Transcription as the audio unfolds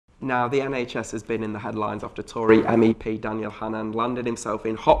Now, the NHS has been in the headlines after Tory MEP Daniel Hannan landed himself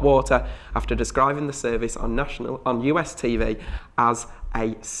in hot water after describing the service on US TV as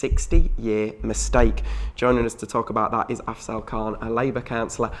a 60-year mistake. Joining us to talk about that is Afzal Khan, a Labour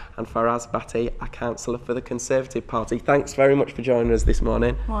councillor, and Faraz Bhatti, a councillor for the Conservative Party. Thanks very much for joining us this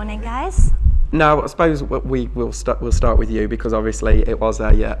morning. Morning, guys. Now, I suppose we'll start with you, because obviously it was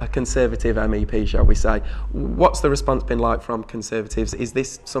a Conservative MEP, shall we say. What's the response been like from Conservatives? Is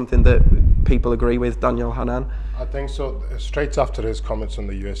this something that people agree with, Daniel Hannan? I think so. Straight after his comments on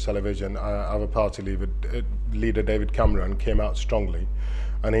the US television, our party leader David Cameron came out strongly,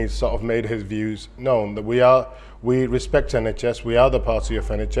 and he sort of made his views known that we respect NHS, we are the party of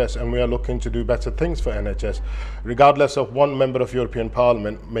NHS, and we are looking to do better things for NHS, regardless of one member of European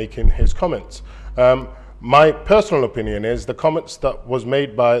Parliament making his comments. My personal opinion is the comments that was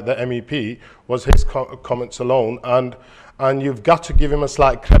made by the MEP was his comments alone, and you've got to give him a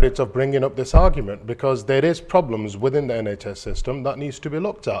slight credit of bringing up this argument, because there is problems within the NHS system that needs to be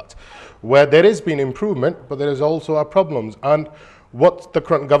looked at, where there has been improvement, but there is also our problems. And what the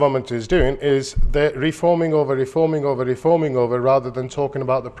current government is doing is they're reforming over, rather than talking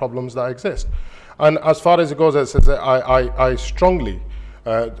about the problems that exist. And as far as it goes, I strongly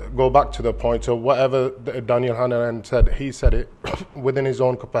go back to the point of whatever Daniel Hannan said, he said it within his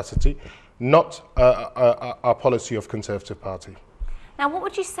own capacity, not a policy of Conservative Party. Now, what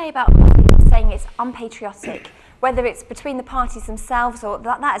would you say about people saying it's unpatriotic, whether it's between the parties themselves or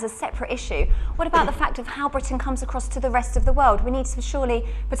that is a separate issue? What about the fact of how Britain comes across to the rest of the world? We need to surely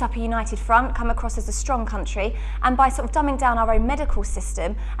put up a united front, come across as a strong country, and by sort of dumbing down our own medical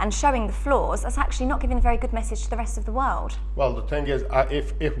system and showing the flaws, that's actually not giving a very good message to the rest of the world. Well, the thing is,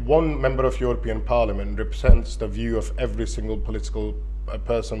 if one member of European Parliament represents the view of every single political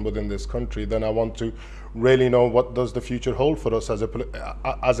person within this country, then I want to really know what does the future hold for us as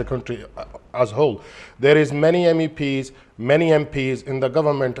a country as a whole. There is many MEPs, many MPs in the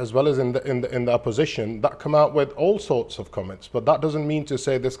government as well as in the opposition that come out with all sorts of comments, but that doesn't mean to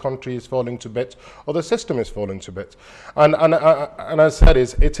say this country is falling to bits or the system is falling to bits. And I said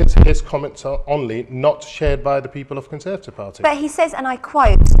it is his comments only, not shared by the people of Conservative Party. But he says, and I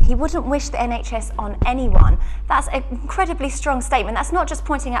quote, he wouldn't wish the NHS on anyone. That's an incredibly strong statement. That's not just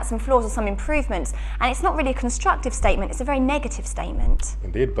pointing out some flaws or some improvements, and it's not really a constructive statement, it's a very negative statement.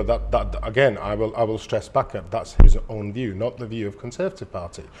 Indeed, but that again, I will stress back at, that's his own view, not the view of Conservative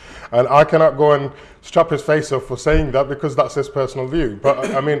Party. And I cannot go and strap his face off for saying that, because that's his personal view.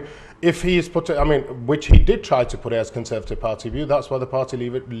 But I mean, if he is which he did try to put it as Conservative Party view, that's why the party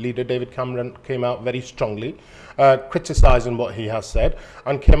leader David Cameron came out very strongly, criticising what he has said,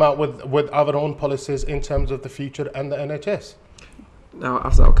 and came out with our own policies in terms of the future and the NHS. Now,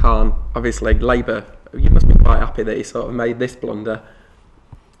 Afzal Khan, obviously Labour, you must be quite happy that he sort of made this blunder.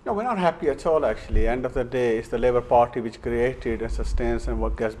 No, we're not happy at all, actually. End of the day, it's the Labour Party which created and sustains and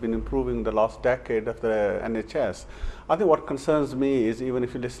what has been improving the last decade of the NHS. I think what concerns me is, even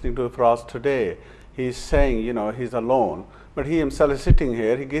if you're listening to Faraz today, he's saying, you know, he's alone, but he himself is sitting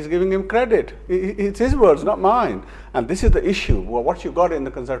here, he's giving him credit. It's his words, not mine. And this is the issue. Well, what you got in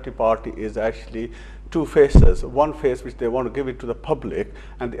the Conservative Party is actually two faces. One face which they want to give it to the public,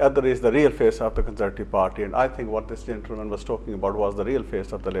 and the other is the real face of the Conservative Party. And I think what this gentleman was talking about was the real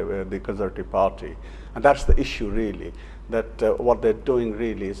face of the Conservative Party. And that's the issue, really, that what they're doing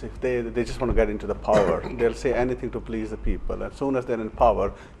really is, if they just want to get into the power, they'll say anything to please the people. As soon as they're in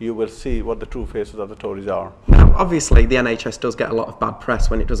power, you will see what the true faces of the Tories are. Now, obviously, the NHS does get a lot of bad press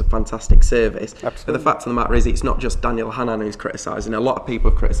when it does a fantastic service. Absolutely. But the fact of the matter is, it's not just Daniel Hannan who's criticising it. A lot of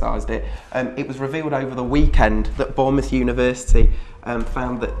people have criticised it. It was revealed over the weekend that Bournemouth University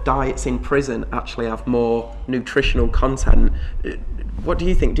found that diets in prison actually have more nutritional content. What do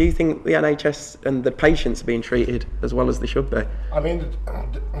you think? Do you think the NHS and the patients are being treated as well as they should be? I mean,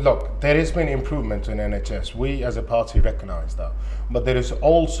 look, there has been improvement in NHS. We as a party recognise that. But there is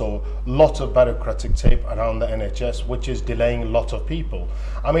also lots of bureaucratic tape around the NHS, which is delaying a lot of people.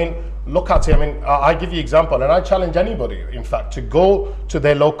 I mean, look at it. I mean, I give you an example, and I challenge anybody, in fact, to go to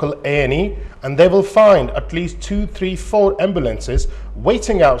their local A&E, and they will find at least 2, 3, 4 ambulances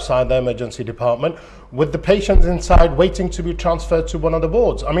waiting outside the emergency department, with the patients inside waiting to be transferred to one of the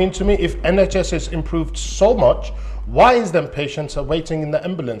wards. I mean, to me, if NHS has improved so much, why is them patients are waiting in the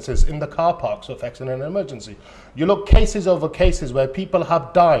ambulances in the car parks of accident and emergency? You look cases over cases where people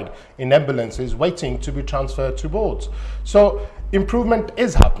have died in ambulances waiting to be transferred to wards. So improvement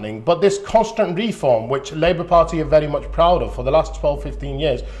is happening, but this constant reform, which Labour Party are very much proud of for the last 12-15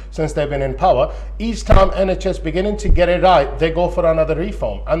 years since they've been in power, each time NHS beginning to get it right, they go for another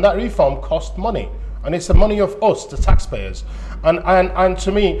reform, and that reform costs money. And it's the money of us, the taxpayers. And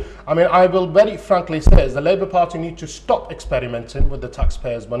to me, I mean, I will very frankly say, the Labour Party need to stop experimenting with the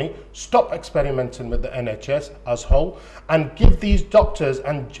taxpayers' money, stop experimenting with the NHS as whole, and give these doctors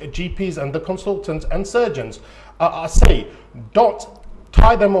and GPs and the consultants and surgeons, I say, don't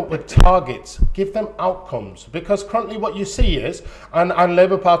tie them up with targets, give them outcomes. Because currently what you see is, and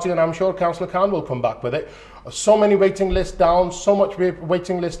Labour Party, and I'm sure Councillor Khan will come back with it, so many waiting lists down, so much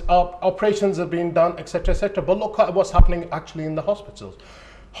waiting list up, operations have been done, etc., etc. But look at what's happening actually in the hospitals.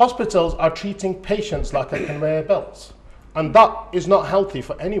 Hospitals are treating patients like a conveyor belt, and that is not healthy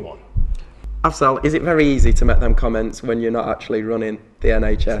for anyone. Afzal, is it very easy to make them comments when you're not actually running the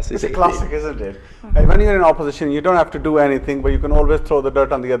NHS? It's a classic, isn't it? When you're in opposition, you don't have to do anything, but you can always throw the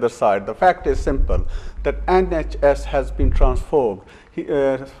dirt on the other side. The fact is simple, that NHS has been transformed.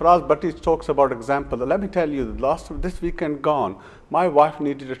 Faraz Bhatti talks about example. Let me tell you, this weekend gone, my wife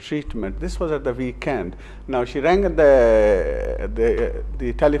needed a treatment. This was at the weekend. Now she rang the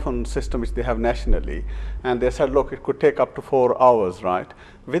telephone system which they have nationally, and they said, look, it could take up to 4 hours, right?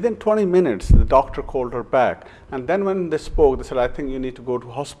 Within 20 minutes, the doctor called her back, and then when they spoke, they said, I think you need to go to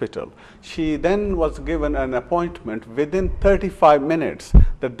hospital. She then was given an appointment within 35 minutes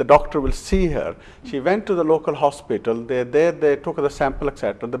that the doctor will see her. She went to the local hospital. They took the sample,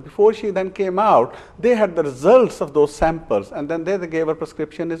 etc. Before she then came out, they had the results of those samples, and then they gave her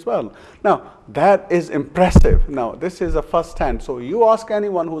prescription as well. Now, that is impressive. Now, this is a first hand. So you ask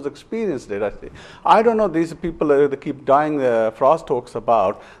anyone who's experienced it, I don't know, these people that keep dying, Frost talks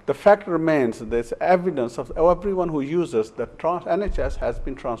about. The fact remains, there's evidence of everyone who uses that NHS has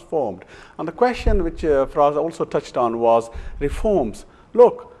been transformed. And the question which Frost also touched on was reforms.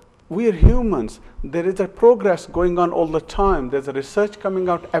 Look, we are humans. There is a progress going on all the time. There's a research coming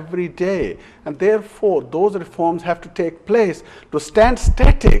out every day. And therefore, those reforms have to take place. To stand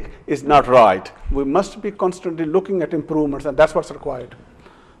static is not right. We must be constantly looking at improvements, and that's what's required.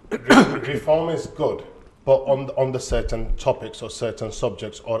 Reform is good, but on the certain topics or certain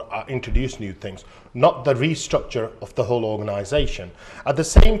subjects, or introduce new things, not the restructure of the whole organisation. At the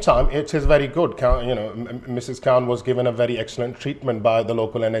same time, it is very good. You know, Mrs. Khan was given a very excellent treatment by the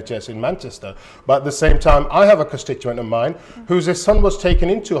local NHS in Manchester. But at the same time, I have a constituent of mine whose son was taken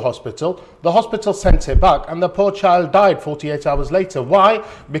into a hospital. The hospital sent it back, and the poor child died 48 hours later. Why?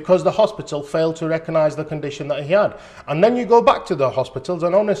 Because the hospital failed to recognise the condition that he had. And then you go back to the hospitals,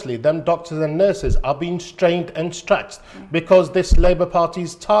 and honestly, them doctors and nurses are being strained and stretched because this Labour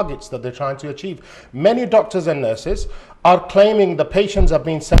Party's targets that they're trying to achieve. Many doctors and nurses are claiming the patients have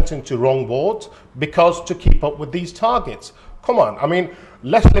been sent into wrong wards because to keep up with these targets. Come on, I mean,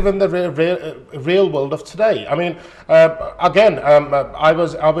 let's live in the real world of today. I mean, again, I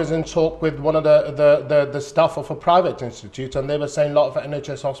was in talk with one of the staff of a private institute, and they were saying a lot of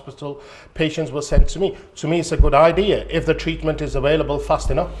NHS hospital patients were sent to me. To me, it's a good idea. If the treatment is available fast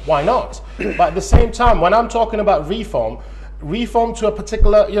enough, why not? But at the same time, when I'm talking about reform to a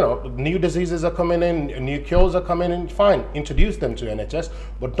particular, you know, new diseases are coming in, new cures are coming in, fine, introduce them to NHS,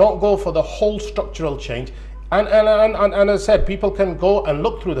 but don't go for the whole structural change. And as I said, people can go and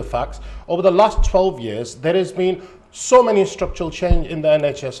look through the facts. Over the last 12 years, there has been so many structural change in the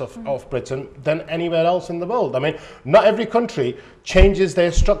NHS of Britain than anywhere else in the world. I mean, not every country changes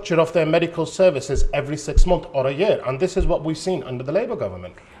their structure of their medical services every 6 months or a year, and this is what we've seen under the Labour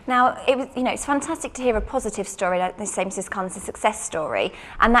government. Now, it's fantastic to hear a positive story like the same Mrs. Khan's a success story,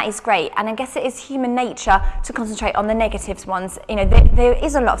 and that is great. And I guess it is human nature to concentrate on the negatives ones. You know, there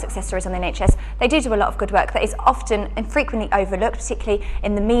is a lot of success stories on the NHS. They do a lot of good work that is often and frequently overlooked, particularly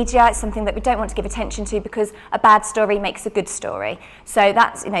in the media. It's something that we don't want to give attention to because a bad story makes a good story. So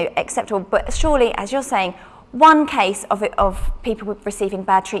that's, you know, acceptable. But surely, as you're saying, one case of people receiving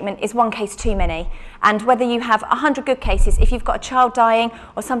bad treatment is one case too many. And whether you have 100 good cases, if you've got a child dying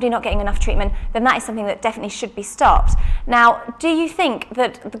or somebody not getting enough treatment, then that is something that definitely should be stopped. Now, do you think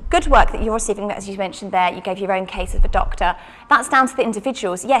that the good work that you're receiving, as you mentioned there, you gave your own case of a doctor, that's down to the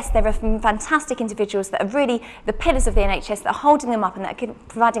individuals? Yes, there are fantastic individuals that are really the pillars of the NHS that are holding them up and that are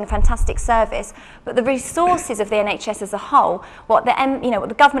providing a fantastic service. But the resources of the NHS as a whole, what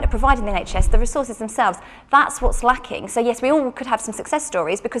the government are providing the NHS, the resources themselves, that's what's lacking. So yes, we all could have some success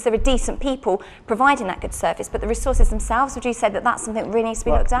stories because there are decent people providing that good service, but the resources themselves, would you say that that's something that really needs to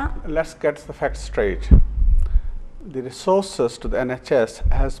be looked at? Let's get the facts straight. The resources to the NHS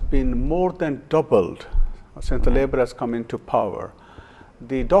has been more than doubled since the Labour has come into power.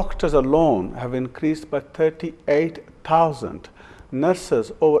 The doctors alone have increased by 38,000.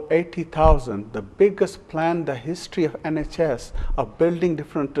 Nurses over 80,000. The biggest plan in the history of NHS of building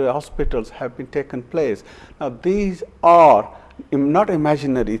different hospitals have been taken place. Now these are not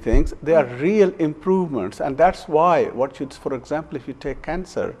imaginary things, they are real improvements. And that's why, for example, if you take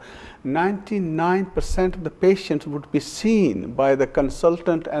cancer, 99% of the patients would be seen by the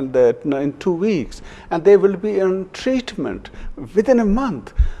consultant and in 2 weeks, and they will be on treatment within a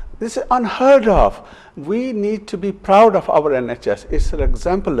month. This is unheard of. We need to be proud of our NHS. It's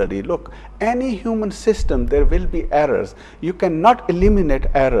exemplary. Look, any human system, there will be errors. You cannot eliminate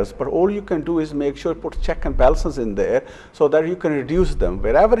errors, but all you can do is make sure you put check and balances in there so that you can reduce them.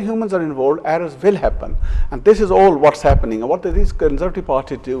 Wherever humans are involved, errors will happen. And this is all what's happening. And what these Conservative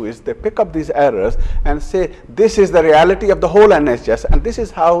Party do is they pick up these errors and say, this is the reality of the whole NHS. And this is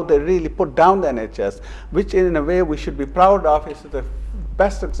how they really put down the NHS, which in a way we should be proud of. It's the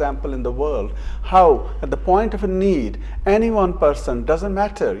best example in the world how at the point of a need any one person doesn't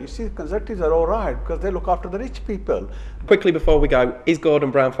matter. You see, Conservatives are all right because they look after the rich people. Quickly before we go, is Gordon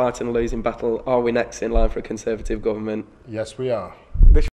Brown fighting a losing battle? Are we next in line for a Conservative government? Yes, we are.